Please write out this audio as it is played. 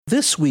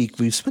This week,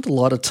 we've spent a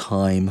lot of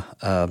time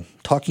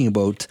talking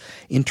about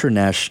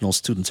international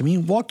students. I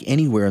mean, walk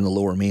anywhere in the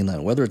Lower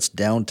Mainland, whether it's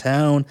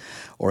downtown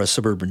or a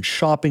suburban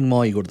shopping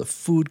mall, you go to the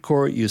food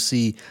court, you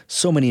see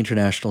so many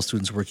international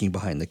students working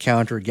behind the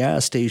counter,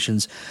 gas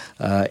stations.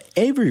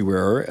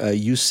 Everywhere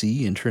you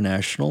see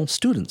international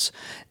students.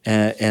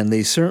 And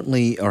they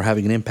certainly are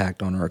having an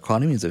impact on our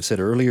economy. As I've said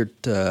earlier,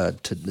 to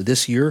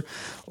this year,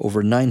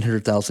 over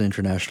 900,000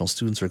 international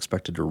students are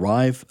expected to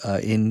arrive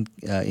in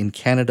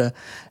Canada,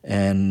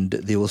 and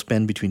they will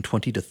spend between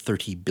 $20 to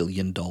 $30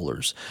 billion.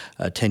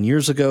 10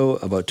 years ago,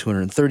 about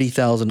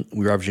 230,000.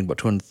 We were averaging about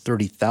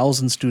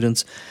 230,000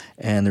 students,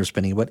 and they're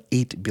spending about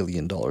 $8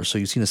 billion. So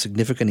you've seen a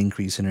significant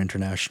increase in our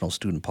international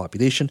student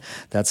population.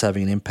 That's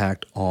having an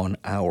impact on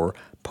our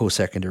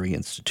post-secondary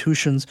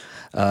institutions.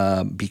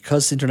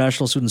 Because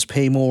international students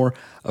pay more,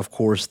 of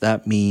course,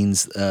 that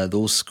means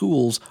those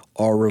schools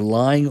are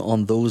relying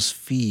on those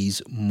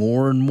fees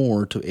more and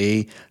more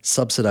to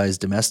subsidize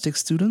domestic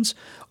students,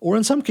 or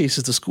in some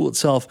cases, the school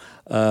itself,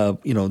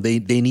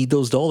 they need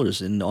those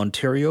dollars. In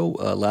Ontario,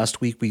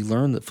 last week we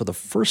learned that for the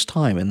first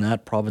time in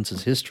that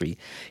province's history,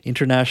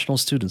 international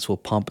students will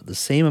pump the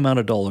same amount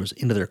of dollars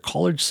into their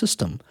college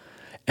system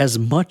as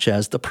much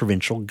as the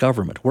provincial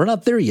government. We're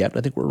not there yet.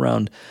 I think we're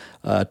around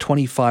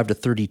 25 to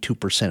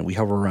 32%. We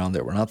hover around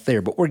there. We're not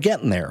there, but we're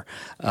getting there.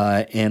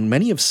 And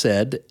many have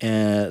said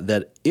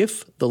that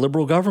if the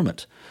Liberal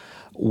government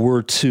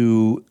were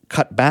to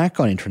cut back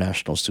on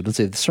international students,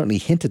 they've certainly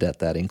hinted at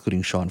that,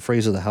 including Sean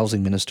Fraser, the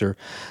Housing Minister,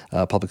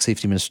 Public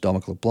Safety Minister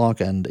Dominic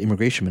LeBlanc, and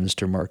Immigration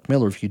Minister Mark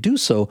Miller. If you do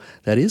so,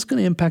 that is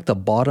going to impact the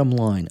bottom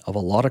line of a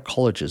lot of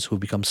colleges who have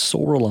become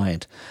so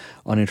reliant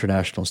on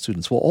international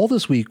students. Well, all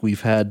this week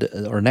we've had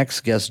our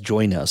next guest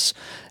join us,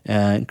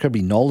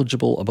 incredibly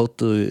knowledgeable about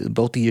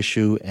the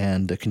issue,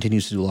 and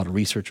continues to do a lot of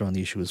research on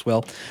the issue as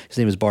well. His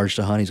name is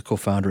Barj Dahan. He's a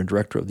co-founder and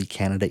director of the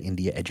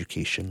Canada-India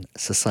Education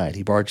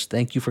Society. Barj,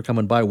 thank you for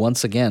coming by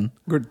once again.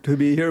 Good to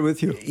be here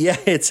with you. Yeah,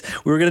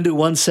 we were going to do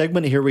one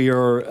segment. Here we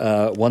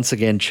are once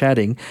again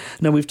chatting.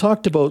 Now, we've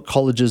talked about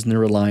colleges and their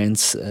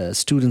reliance,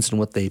 students and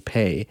what they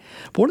pay.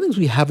 But one of the things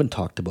we haven't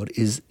talked about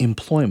is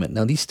employment.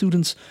 Now, these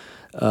students,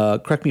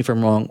 correct me if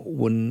I'm wrong,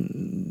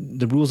 when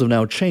the rules have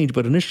now changed,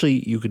 but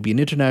initially you could be an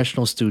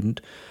international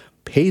student,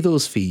 pay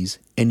those fees,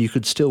 and you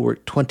could still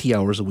work 20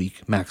 hours a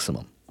week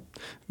maximum.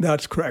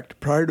 That's correct.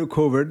 Prior to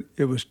COVID,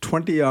 it was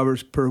 20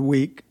 hours per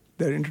week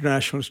that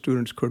international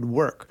students could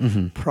work.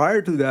 Mm-hmm.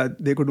 Prior to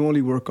that, they could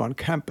only work on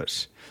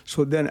campus.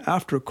 So then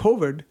after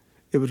COVID,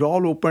 it was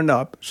all opened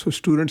up so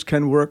students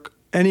can work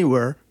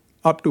anywhere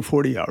up to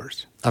 40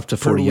 hours. Up to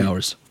 40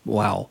 hours.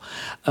 Wow.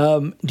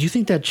 Do you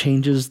think that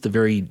changes the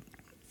very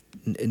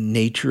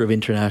nature of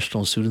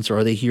international students? Or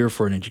are they here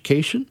for an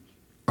education?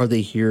 Are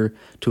they here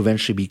to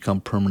eventually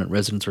become permanent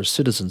residents or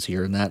citizens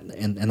here? And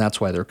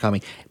that's why they're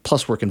coming,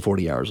 plus working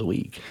 40 hours a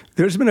week.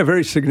 There's been a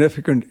very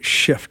significant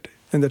shift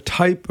in the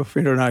type of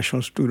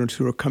international students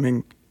who are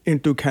coming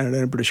into Canada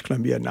and British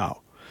Columbia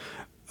now.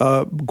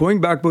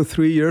 Going back about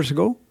 3 years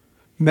ago,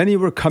 many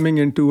were coming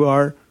into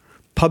our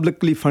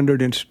publicly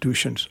funded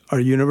institutions, our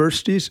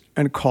universities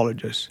and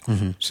colleges,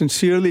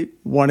 sincerely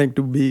wanting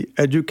to be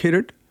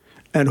educated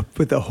and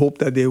with the hope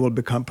that they will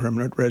become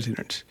permanent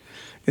residents.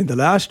 In the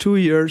last 2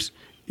 years,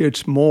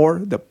 it's more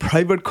the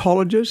private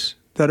colleges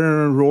that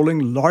are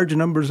enrolling large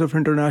numbers of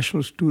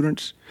international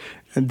students,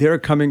 and they're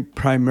coming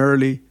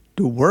primarily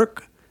to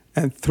work.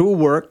 And through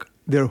work,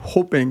 they're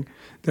hoping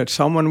that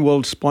someone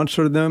will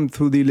sponsor them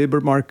through the labor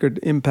market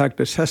impact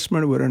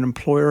assessment, where an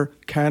employer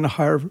can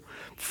hire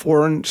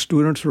foreign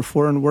students or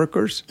foreign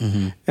workers,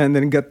 and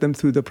then get them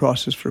through the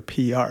process for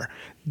PR.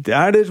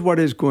 That is what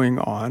is going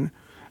on.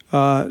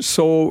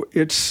 So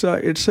it's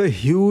a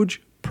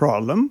huge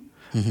problem.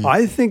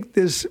 I think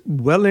this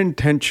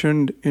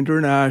well-intentioned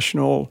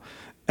international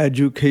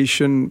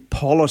education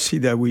policy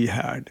that we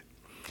had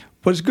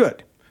was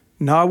good.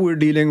 Now we're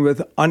dealing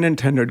with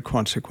unintended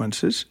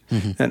consequences.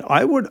 And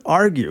I would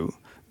argue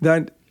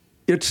that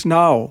it's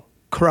now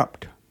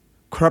corrupt.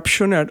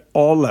 Corruption at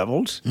all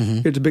levels.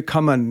 It's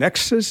become a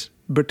nexus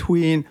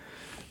between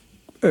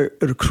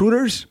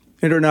recruiters,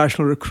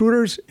 international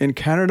recruiters in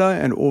Canada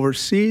and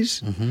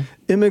overseas,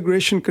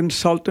 immigration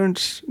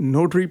consultants,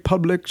 notary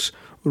publics,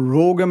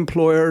 rogue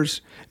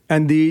employers,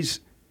 and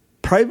these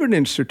private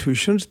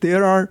institutions.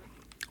 There are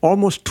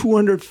almost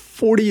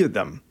 240 of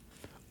them.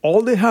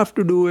 All they have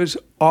to do is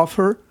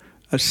offer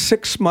a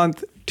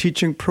 6-month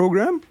teaching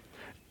program,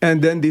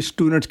 and then these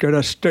students get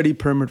a study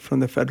permit from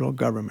the federal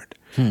government.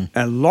 And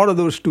a lot of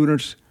those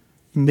students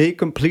may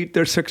complete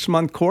their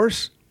 6-month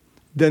course,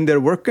 then they're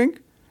working.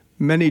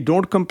 Many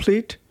don't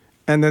complete,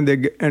 and then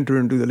they enter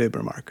into the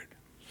labor market.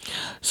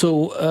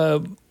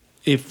 So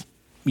if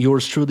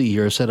yours truly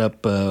here set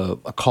up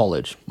a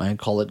college, I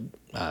call it,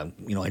 I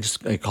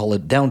call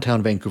it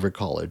Downtown Vancouver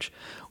College,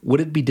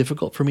 would it be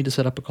difficult for me to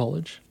set up a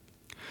college?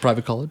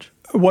 Private college?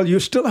 Well, you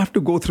still have to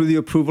go through the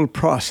approval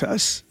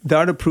process.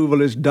 That approval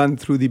is done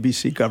through the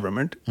BC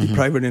government, the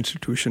Private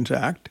Institutions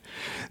Act.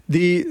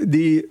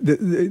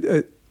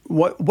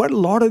 What a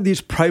lot of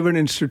these private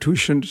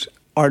institutions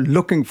are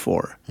looking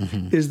for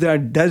is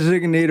that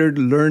designated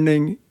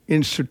learning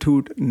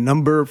institute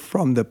number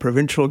from the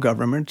provincial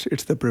governments.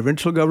 It's the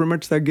provincial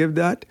governments that give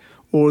that,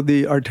 or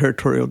our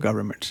territorial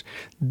governments.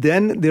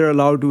 Then they're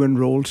allowed to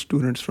enroll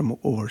students from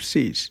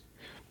overseas.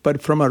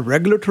 But from a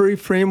regulatory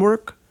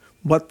framework,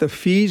 what the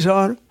fees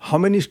are, how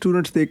many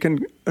students they can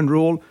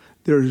enroll,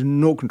 there is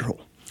no control.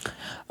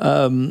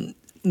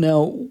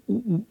 Now,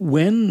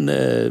 when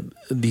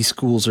these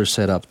schools are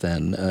set up,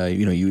 then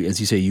you, as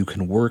you say, you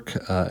can work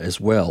as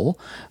well.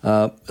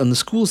 And the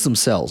schools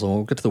themselves, and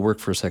we'll get to the work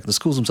for a second. The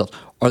schools themselves,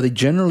 are they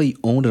generally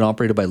owned and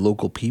operated by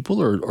local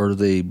people, or are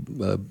they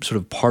sort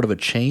of part of a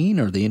chain?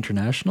 Or are they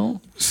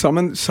international? Some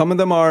of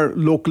them are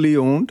locally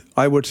owned.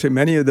 I would say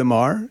many of them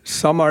are.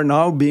 Some are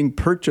now being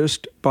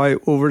purchased by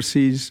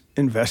overseas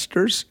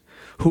investors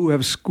who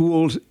have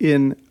schools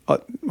in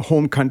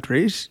home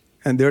countries,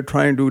 and they're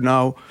trying to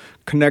now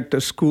connect a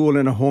school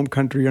in a home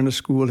country and a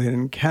school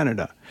in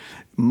Canada.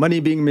 Money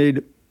being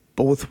made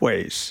both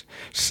ways.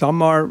 Some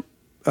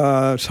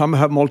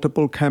have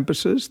multiple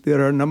campuses.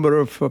 There are a number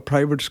of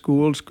private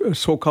schools,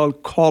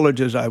 so-called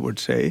colleges, I would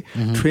say,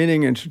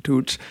 training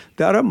institutes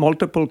that are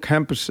multiple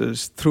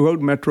campuses throughout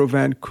Metro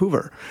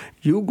Vancouver.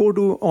 You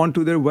go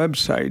onto their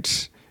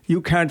websites, you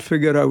can't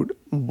figure out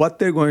what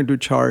they're going to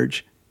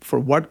charge for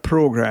what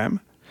program.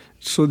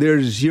 So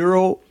there's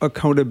zero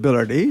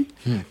accountability.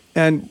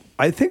 And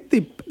I think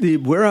the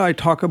where I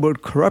talk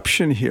about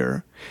corruption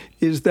here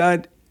is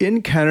that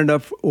in Canada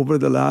over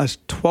the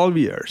last 12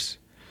 years,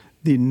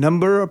 the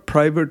number of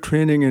private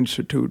training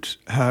institutes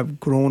have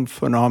grown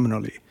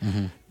phenomenally.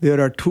 There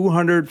are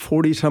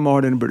 240 some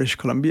odd in British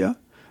Columbia.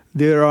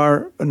 There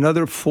are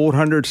another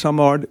 400 some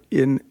odd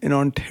in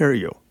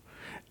Ontario.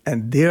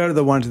 And they are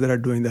the ones that are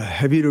doing the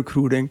heavy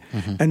recruiting.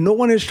 And no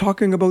one is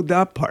talking about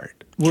that part.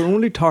 We're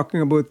only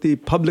talking about the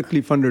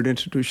publicly funded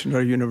institutions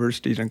or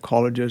universities and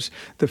colleges,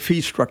 the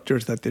fee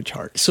structures that they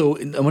charge. So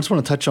I just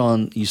want to touch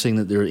on you saying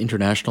that there are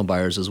international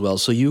buyers as well.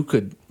 So you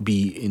could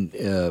be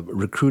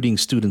recruiting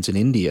students in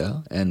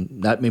India, and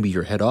that may be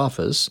your head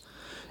office,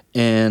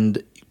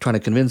 and trying to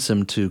convince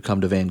them to come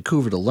to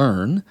Vancouver to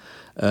learn,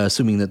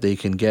 assuming that they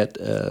can get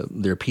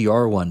their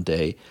PR one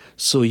day.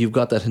 So you've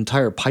got that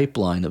entire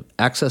pipeline of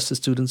access to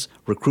students,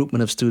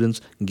 recruitment of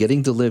students,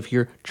 getting to live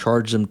here,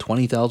 charge them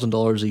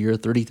 $20,000 a year,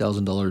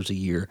 $30,000 a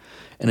year,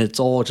 and it's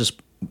all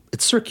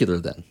it's circular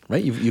then,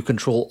 right? You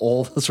control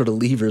all the sort of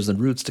levers and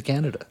routes to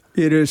Canada.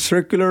 It is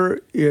circular.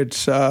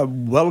 It's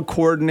well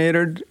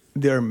coordinated.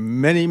 There are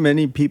many,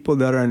 many people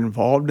that are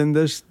involved in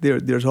this.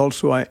 There's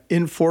also an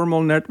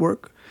informal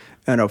network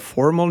and a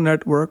formal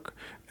network,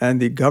 and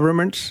the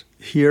governments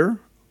here,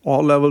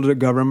 all levels of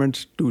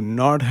governments, do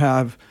not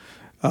have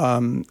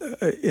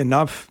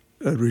enough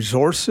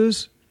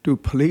resources to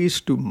police,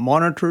 to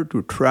monitor,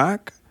 to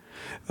track.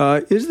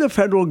 Is the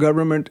federal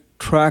government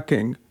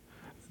tracking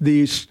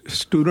these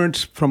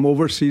students from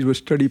overseas with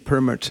study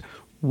permits?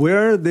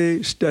 Where are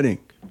they studying?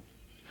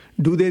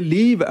 Do they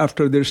leave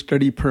after their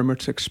study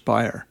permits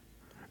expire?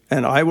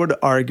 And I would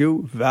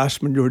argue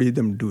vast majority of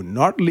them do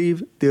not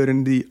leave. They're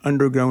in the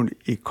underground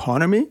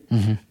economy,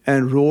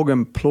 and rogue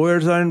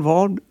employers are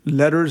involved.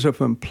 Letters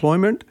of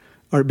employment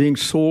are being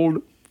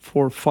sold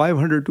for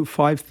 $500 to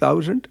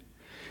 $5,000.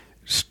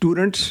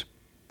 Students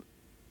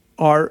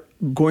are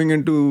going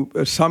into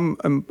some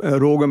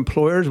rogue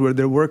employers where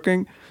they're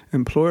working.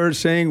 Employers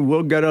saying,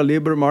 we'll get a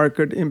labor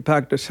market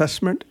impact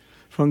assessment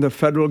from the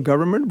federal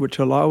government, which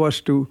allow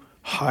us to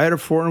hire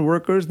foreign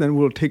workers, then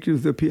we'll take you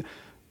to the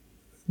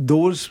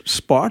Those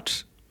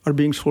spots are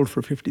being sold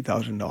for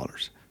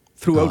 $50,000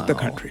 throughout the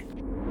country.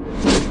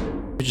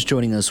 Just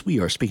joining us, we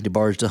are speaking to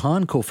Barj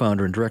Dahan,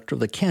 co-founder and director of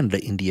the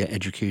Canada-India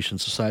Education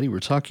Society. We're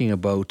talking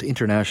about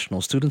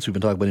international students. We've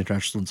been talking about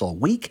international students all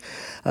week.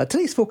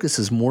 Today's focus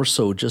is more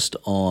so just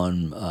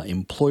on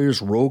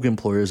employers, rogue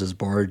employers, as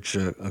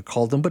Barj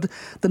called them, but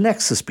the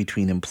nexus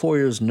between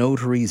employers,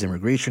 notaries,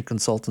 immigration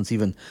consultants,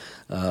 even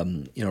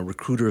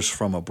recruiters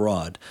from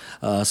abroad.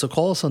 So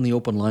call us on the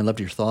open line.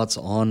 Love your thoughts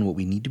on what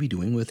we need to be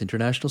doing with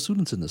international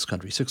students in this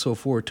country.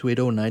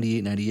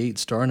 604-280-9898,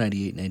 star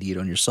 9898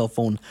 on your cell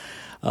phone.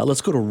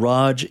 Let's go to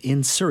Raj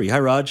in Surrey. Hi,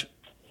 Raj.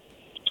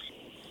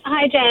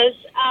 Hi, Des.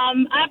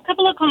 I have a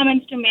couple of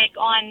comments to make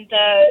on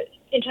the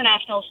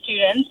international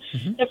students.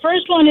 The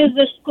first one is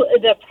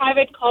the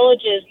private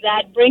colleges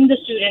that bring the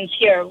students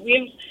here.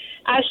 We've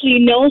actually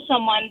know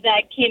someone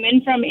that came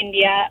in from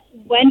India,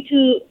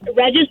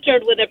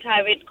 registered with a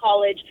private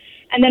college,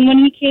 and then when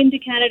he came to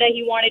Canada,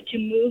 he wanted to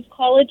move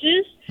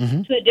colleges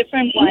to a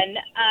different one.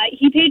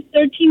 He paid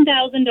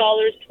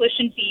 $13,000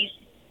 tuition fees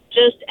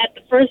just at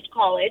the first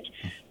college.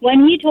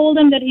 When he told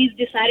them that he's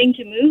deciding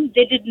to move,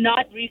 they did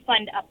not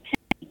refund a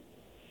penny.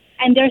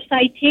 And their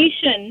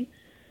citation,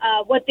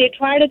 what they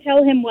tried to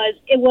tell him was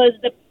it was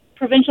the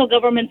provincial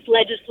government's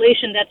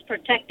legislation that's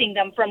protecting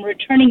them from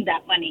returning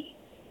that money.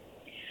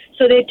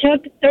 So they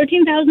took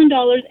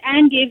 $13,000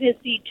 and gave his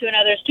seat to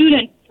another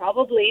student,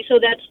 probably. So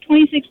that's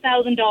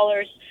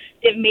 $26,000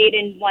 they've made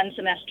in one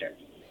semester.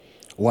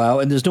 Wow,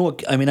 and there's no.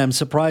 I mean, I'm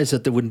surprised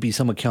that there wouldn't be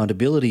some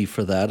accountability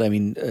for that. I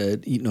mean,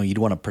 you'd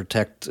want to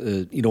protect.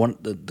 You don't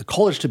want the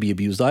college to be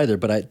abused either.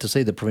 But to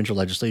say that provincial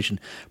legislation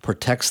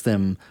protects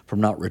them from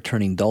not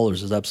returning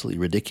dollars is absolutely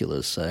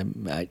ridiculous. Can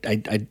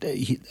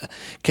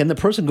the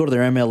person go to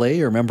their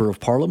MLA or member of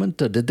parliament?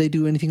 Did they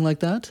do anything like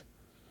that?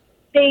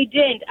 They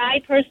didn't.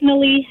 I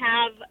personally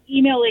have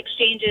email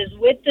exchanges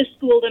with the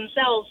school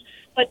themselves.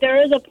 But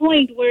there is a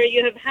point where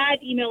you have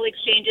had email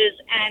exchanges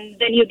and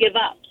then you give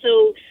up.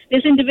 So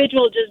this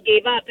individual just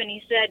gave up and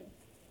he said,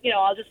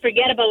 I'll just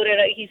forget about it.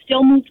 He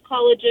still moved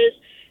colleges.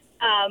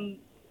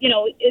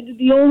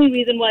 The only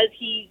reason was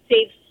he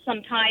saved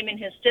some time in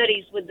his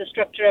studies with the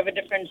structure of a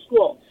different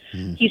school.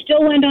 He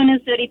still went on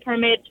his study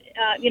permit,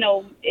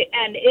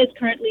 and is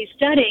currently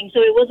studying.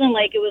 So it wasn't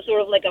like it was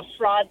sort of like a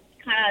fraud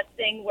kind of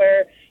thing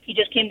where he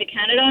just came to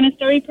Canada on his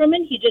study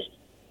permit. He just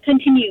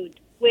continued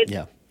with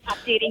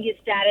updating his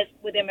status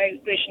with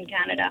Immigration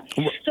Canada.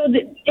 So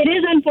it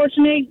is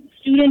unfortunate.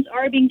 Students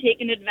are being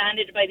taken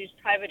advantage by these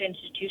private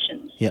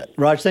institutions. Yeah.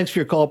 Raj, thanks for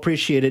your call.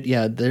 Appreciate it.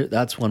 Yeah,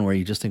 that's one where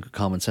you just think of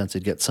common sense,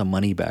 they'd get some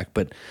money back.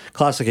 But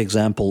classic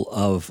example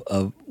of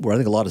where I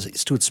think a lot of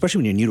students, especially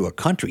when you're new to a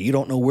country, you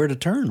don't know where to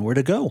turn, where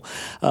to go.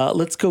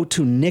 Let's go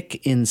to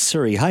Nick in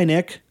Surrey. Hi,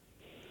 Nick.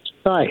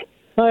 Hi.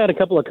 I had a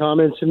couple of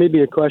comments and maybe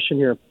a question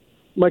here.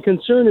 My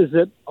concern is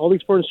that all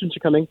these foreign students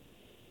are coming,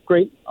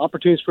 great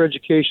opportunities for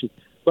education,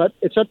 but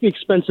it's at the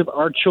expense of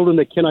our children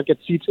that cannot get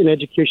seats in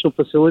educational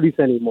facilities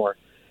anymore.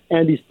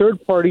 And these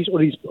third parties or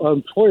these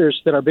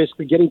employers that are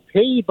basically getting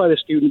paid by the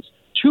students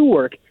to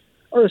work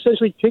are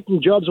essentially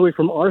taking jobs away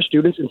from our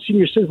students and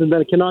senior citizens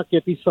that cannot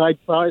get these side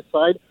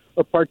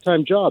or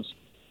part-time jobs.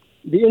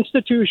 The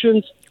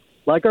institutions,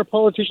 like our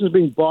politicians,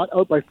 being bought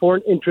out by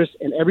foreign interests,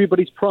 and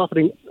everybody's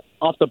profiting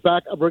off the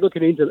back of regular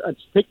Canadians, and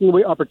it's taking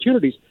away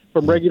opportunities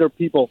from regular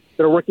people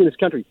that are working in this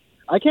country.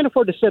 I can't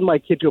afford to send my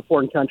kid to a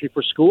foreign country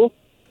for school.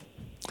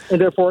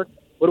 And therefore,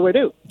 what do I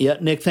do? Yeah,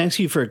 Nick, thanks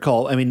to you for your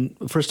call. I mean,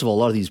 first of all, a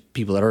lot of these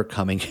people that are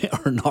coming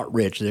are not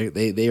rich.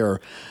 They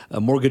are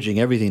mortgaging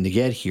everything to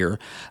get here.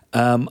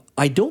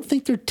 I don't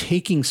think they're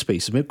taking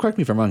spaces. Correct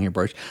me if I'm wrong here,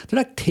 Bart. They're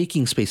not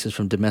taking spaces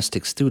from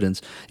domestic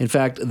students. In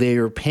fact, they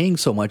are paying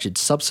so much it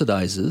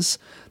subsidizes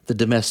the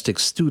domestic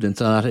students.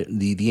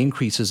 The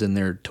increases in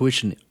their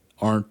tuition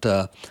aren't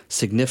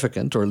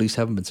significant, or at least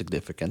haven't been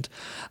significant.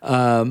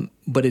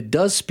 But it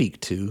does speak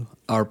to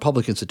our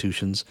public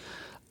institutions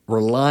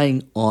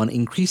relying on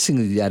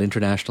increasingly that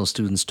international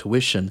students'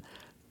 tuition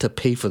to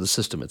pay for the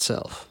system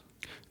itself.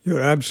 You're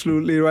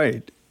absolutely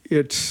right.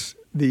 It's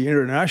the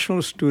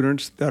international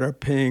students that are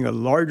paying a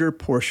larger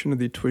portion of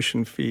the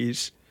tuition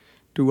fees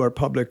to our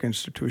public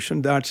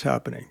institution. That's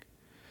happening.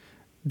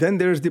 Then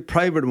there's the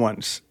private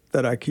ones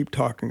that I keep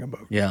talking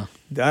about. Yeah.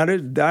 That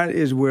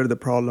is where the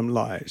problem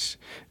lies.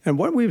 And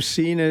what we've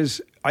seen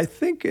is, I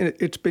think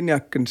it's been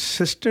a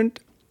consistent,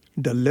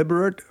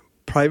 deliberate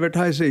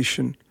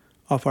privatization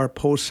of our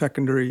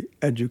post-secondary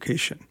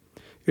education.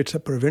 It's a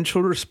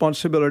provincial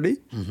responsibility.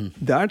 Mm-hmm.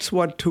 That's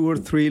what 2 or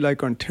 3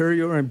 like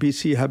Ontario and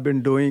BC have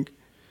been doing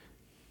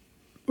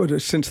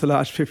since the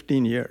last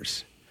 15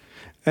 years.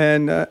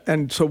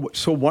 And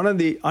so one of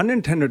the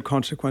unintended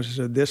consequences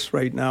of this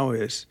right now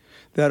is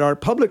that our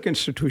public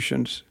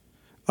institutions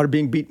are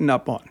being beaten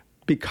up on,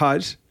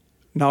 because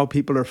now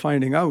people are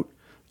finding out,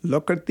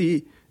 look at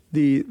the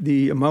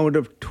amount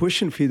of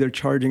tuition fee they're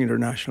charging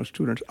international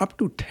students, up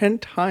to 10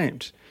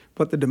 times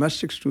what the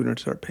domestic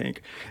students are paying.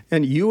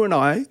 And you and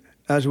I,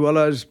 as well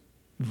as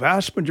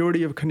vast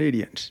majority of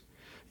Canadians,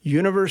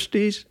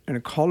 universities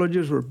and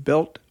colleges were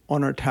built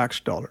on our tax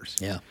dollars.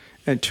 Yeah.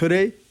 And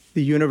today,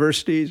 the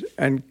universities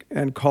and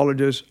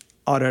colleges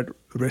are at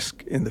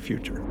risk in the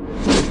future.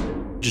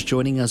 Just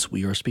joining us,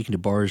 we are speaking to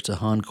Barj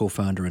Dahan,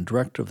 co-founder and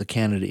director of the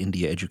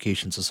Canada-India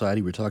Education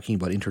Society. We're talking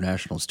about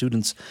international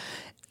students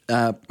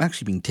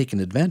actually being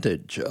taken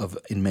advantage of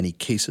in many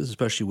cases,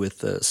 especially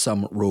with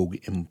some rogue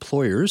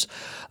employers.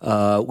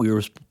 We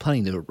were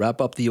planning to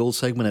wrap up the old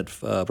segment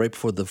at right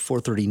before the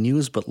 4:30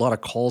 news, but a lot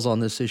of calls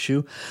on this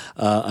issue.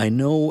 I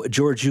know,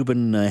 George, you've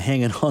been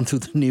hanging on through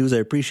the news. I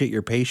appreciate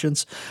your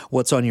patience.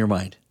 What's on your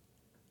mind?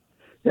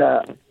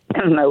 Yeah,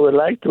 I would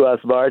like to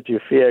ask Bart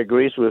if he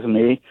agrees with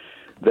me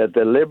that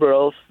the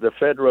Liberals, the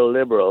federal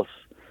Liberals,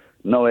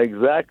 know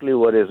exactly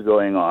what is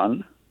going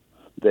on.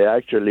 They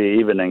actually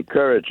even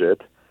encourage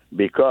it,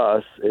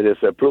 because it is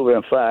a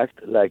proven fact,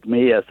 like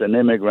me as an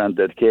immigrant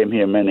that came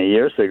here many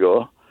years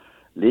ago,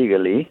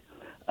 legally,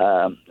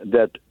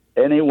 that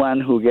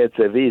anyone who gets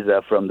a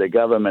visa from the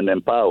government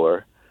in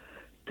power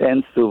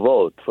tends to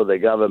vote for the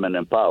government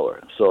in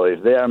power. So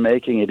if they are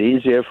making it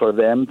easier for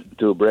them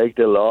to break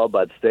the law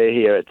but stay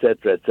here,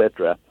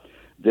 etc.,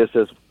 this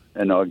is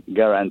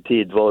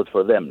guaranteed vote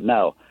for them.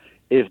 Now,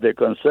 if the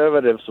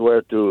Conservatives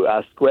were to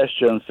ask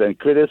questions and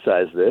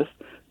criticize this,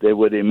 they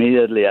would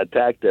immediately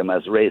attack them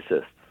as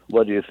racist.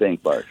 What do you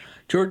think, Bart?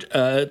 George,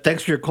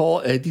 thanks for your call.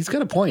 He's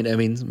got a point. I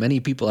mean, many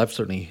people have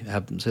certainly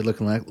said,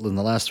 look, in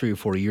the last 3 or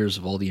 4 years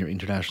of all the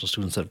international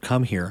students that have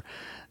come here,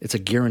 it's a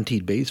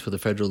guaranteed base for the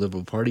Federal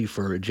Liberal Party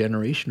for a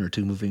generation or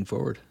two moving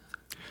forward.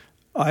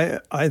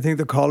 I think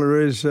the caller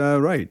is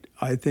right.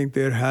 I think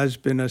there has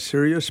been a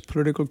serious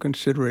political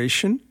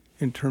consideration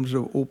in terms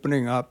of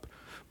opening up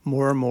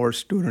more and more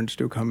students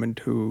to come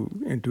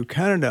into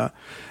Canada.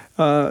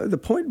 The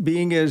point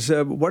being is,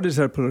 what is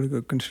our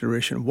political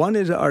consideration? One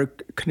is our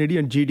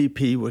Canadian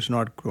GDP was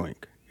not growing.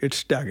 It's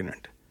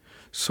stagnant.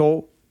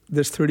 So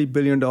this $30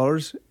 billion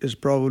is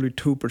probably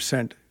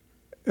 2%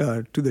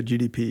 to the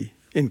GDP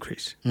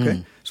increase.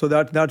 Okay, so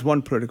that's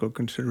one political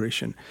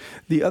consideration.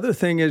 The other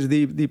thing is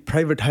the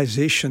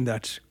privatization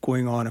that's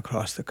going on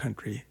across the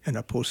country in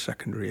a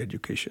post-secondary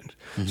education.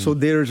 So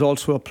there is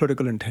also a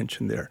political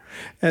intention there.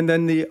 And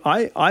then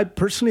I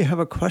personally have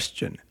a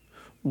question: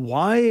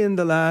 why in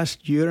the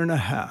last year and a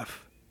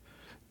half,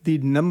 the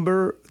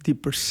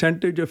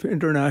percentage of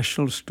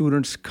international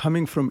students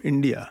coming from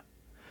India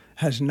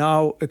has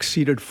now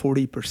exceeded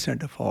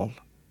 40% of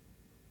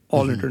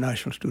all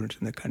international students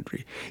in the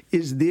country?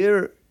 Is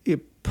there a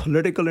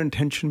political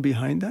intention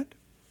behind that?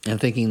 And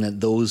thinking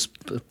that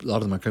a lot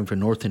of them are coming from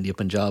North India,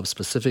 Punjab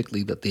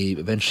specifically, that they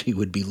eventually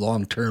would be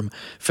long-term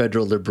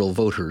federal Liberal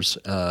voters,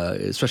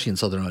 especially in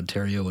Southern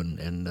Ontario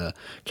and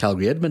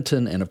Calgary,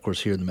 Edmonton, and of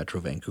course here in the Metro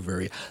Vancouver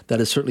area.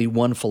 That is certainly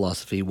one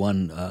philosophy,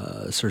 one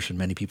assertion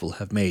many people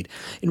have made.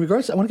 In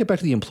regards, I want to get back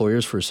to the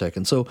employers for a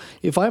second. So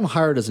if I'm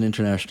hired as an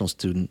international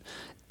student,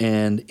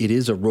 and it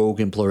is a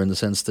rogue employer in the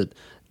sense that,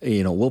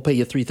 we'll pay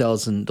you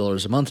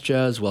 $3,000 a month,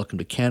 Jazz. Welcome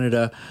to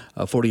Canada,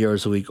 40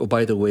 hours a week. Oh,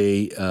 by the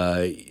way,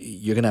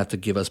 you're going to have to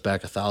give us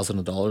back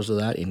 $1,000 of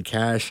that in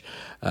cash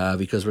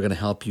because we're going to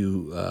help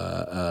you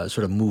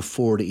sort of move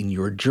forward in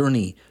your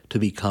journey to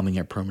becoming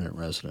a permanent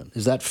resident.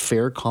 Is that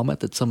fair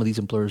comment that some of these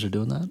employers are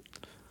doing that?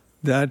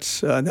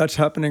 That's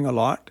happening a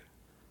lot.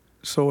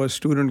 So a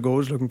student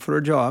goes looking for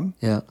a job.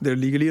 Yeah. They're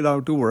legally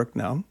allowed to work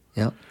now.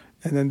 Yeah.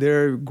 And then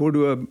they go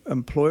to an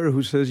employer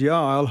who says, yeah,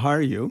 I'll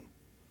hire you.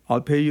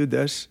 I'll pay you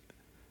this,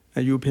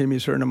 and you pay me a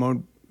certain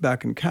amount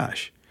back in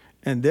cash.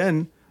 And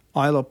then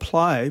I'll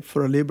apply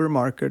for a labor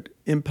market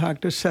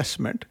impact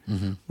assessment,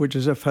 which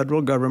is a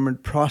federal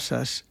government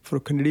process for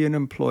Canadian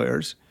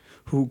employers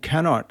who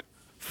cannot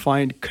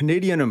find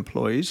Canadian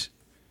employees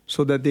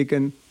so that they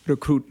can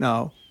recruit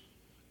now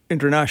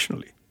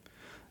internationally.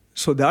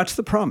 So that's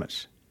the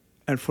promise.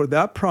 And for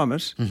that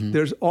promise,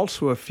 there's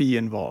also a fee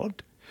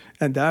involved.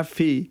 And that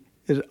fee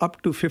is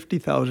up to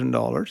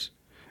 $50,000.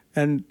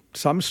 And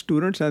some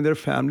students and their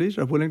families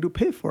are willing to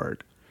pay for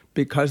it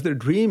because their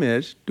dream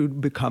is to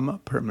become a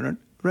permanent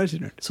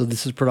resident. So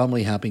this is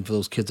predominantly happening for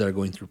those kids that are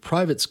going through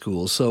private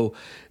schools. So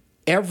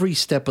every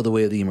step of the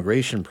way of the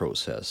immigration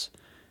process,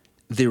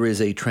 there is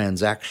a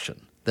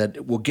transaction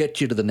that will get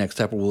you to the next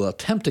step or will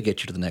attempt to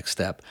get you to the next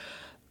step.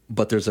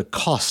 But there's a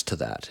cost to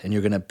that, and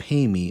you're going to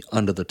pay me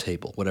under the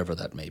table, whatever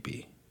that may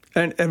be.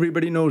 And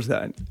everybody knows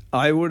that.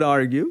 I would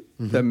argue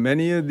that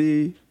many of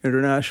the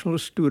international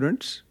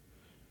students,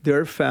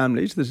 their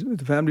families,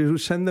 the families who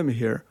send them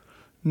here,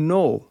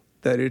 know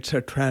that it's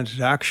a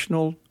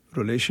transactional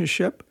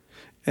relationship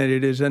and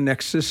it is a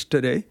nexus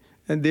today,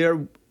 and they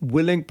are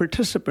willing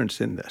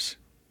participants in this.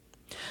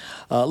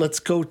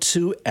 Let's go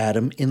to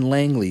Adam in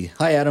Langley.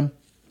 Hi, Adam.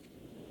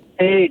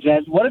 Hey,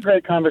 Jens. What a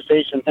great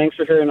conversation. Thanks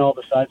for hearing all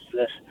the sides to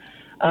this.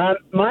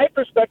 My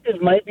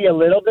perspective might be a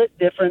little bit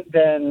different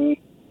than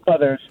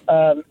others,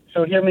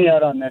 so hear me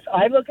out on this.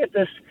 I look at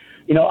this.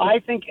 I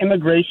think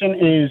immigration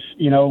is,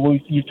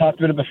 you've talked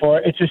about it before,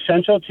 it's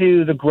essential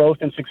to the growth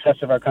and success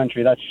of our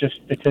country. That's just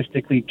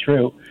statistically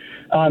true.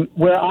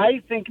 Where I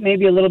think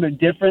maybe a little bit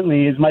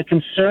differently is my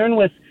concern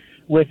with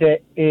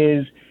it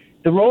is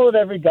the role of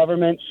every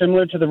government,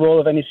 similar to the role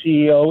of any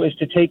CEO, is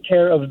to take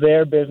care of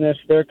their business,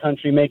 their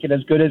country, make it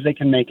as good as they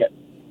can make it.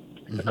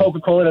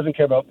 Coca-Cola doesn't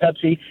care about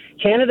Pepsi.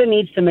 Canada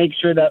needs to make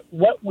sure that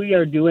what we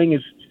are doing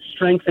is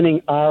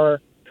strengthening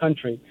our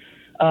country.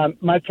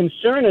 My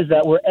concern is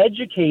that we're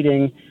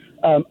educating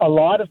a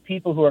lot of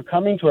people who are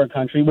coming to our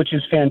country, which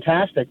is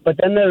fantastic. But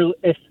then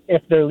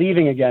if they're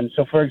leaving again.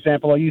 So, for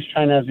example, I'll use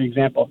China as the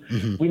example.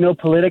 We know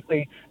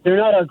politically they're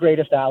not our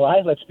greatest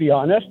ally, let's be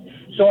honest.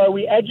 So are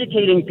we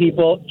educating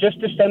people just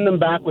to send them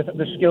back with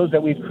the skills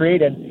that we've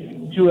created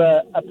to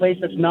a place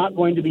that's not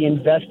going to be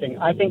investing?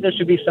 I think there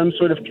should be some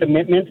sort of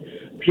commitment,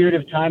 period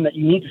of time that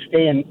you need to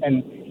stay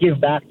and give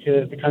back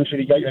to the country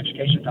to get your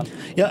education from.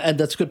 Yeah, and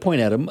that's a good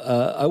point, Adam.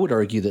 I would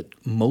argue that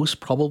most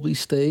probably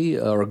stay,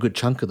 or a good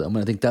chunk of them.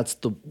 And I think that's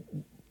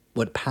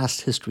what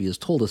past history has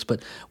told us.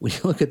 But when you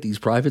look at these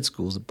private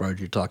schools that Bard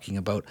you're talking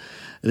about,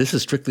 this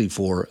is strictly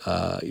for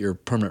your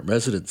permanent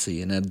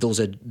residency, and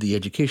the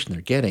education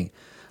they're getting,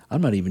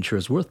 I'm not even sure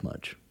is worth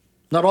much.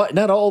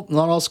 Not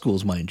all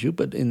schools, mind you,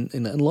 but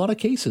in a lot of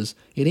cases,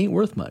 it ain't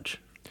worth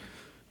much.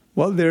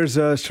 Well, there's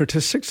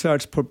statistics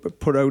that's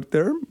put out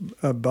there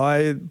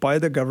by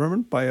the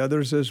government, by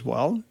others as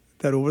well,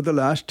 that over the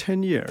last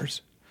 10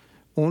 years,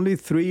 only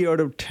 3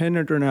 out of 10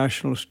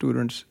 international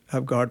students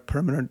have got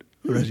permanent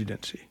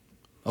residency.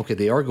 Okay,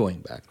 they are going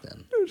back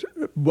then.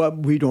 Well,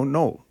 we don't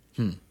know.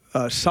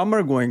 Some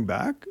are going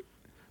back,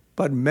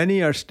 but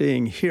many are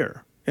staying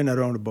here in a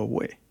roundabout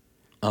way.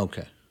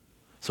 Okay.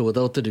 So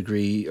without the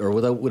degree or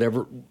without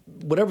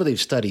whatever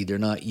they've studied, they're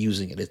not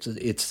using it.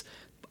 It's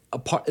a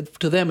part,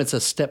 to them. It's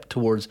a step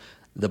towards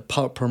the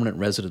permanent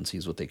residency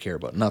is what they care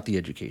about, not the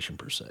education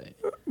per se.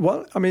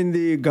 Well, I mean,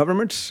 the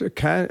governments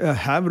can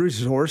have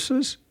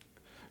resources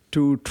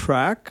to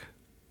track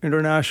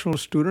international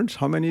students,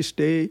 how many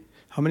stay,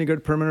 how many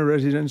get permanent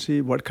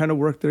residency, what kind of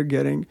work they're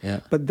getting. Yeah.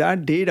 But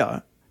that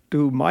data,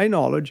 to my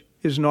knowledge,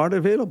 is not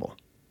available.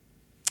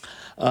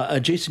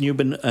 Jason, you've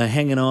been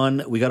hanging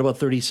on. We got about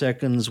 30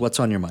 seconds. What's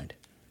on your mind?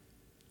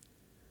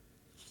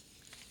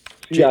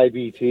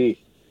 CIBT.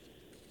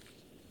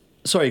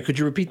 Sorry, could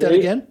you repeat that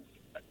again?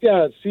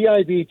 Yeah,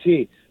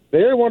 CIBT.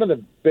 They're one of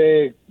the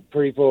big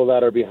people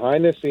that are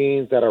behind the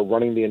scenes that are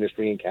running the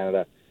industry in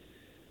Canada.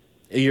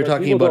 You're But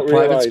talking people about don't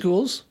private realize-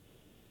 schools?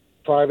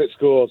 Private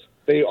schools.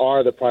 They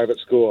are the private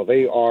school.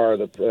 They are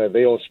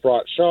they own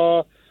Sprott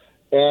Shaw,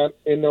 and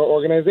in their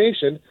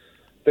organization,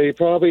 they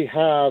probably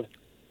have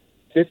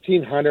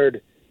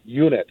 1,500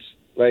 units,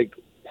 like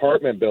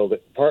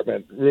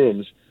apartment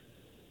rooms,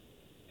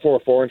 for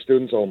foreign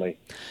students only.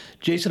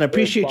 Jason, I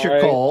appreciate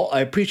your call.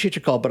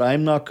 But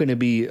I'm not going to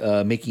be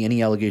making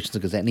any allegations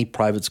against any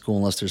private school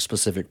unless there's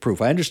specific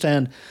proof. I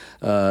understand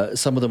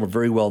some of them are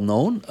very well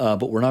known,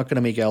 but we're not going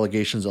to make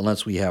allegations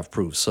unless we have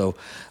proof. So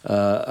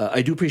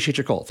I do appreciate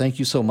your call. Thank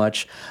you so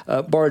much.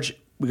 Barge,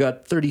 we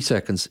got 30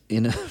 seconds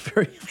in a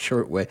very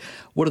short way.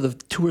 What are the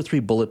 2 or 3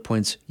 bullet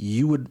points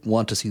you would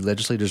want to see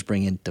legislators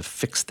bring in to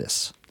fix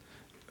this?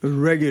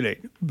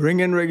 Regulate. Bring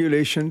in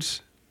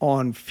regulations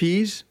on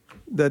fees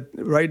that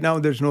right now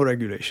there's no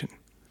regulation.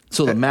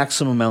 So the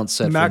maximum amount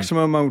set.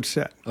 Maximum amount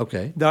set.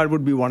 Okay. That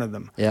would be one of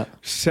them. Yeah.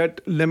 Set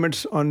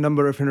limits on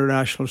number of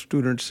international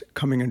students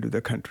coming into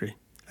the country.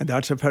 And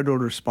that's a federal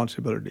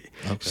responsibility.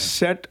 Okay.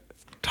 Set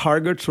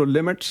targets or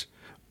limits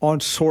on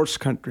source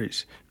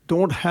countries.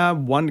 Don't have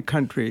one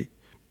country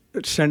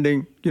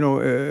sending,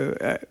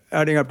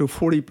 adding up to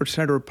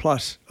 40% or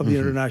plus of the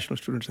international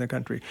students in the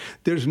country.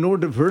 There's no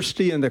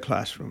diversity in the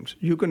classrooms.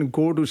 You can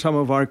go to some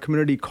of our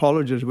community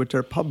colleges, which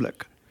are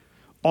public.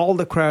 All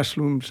the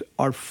classrooms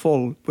are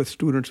full with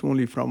students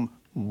only from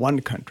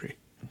one country.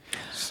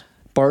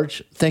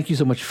 Barge, thank you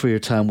so much for your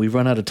time. We've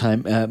run out of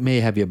time. May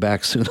I have you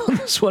back soon on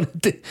this one?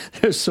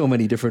 There's so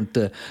many different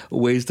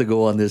ways to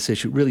go on this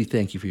issue. Really,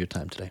 thank you for your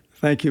time today.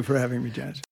 Thank you for having me, Jazz.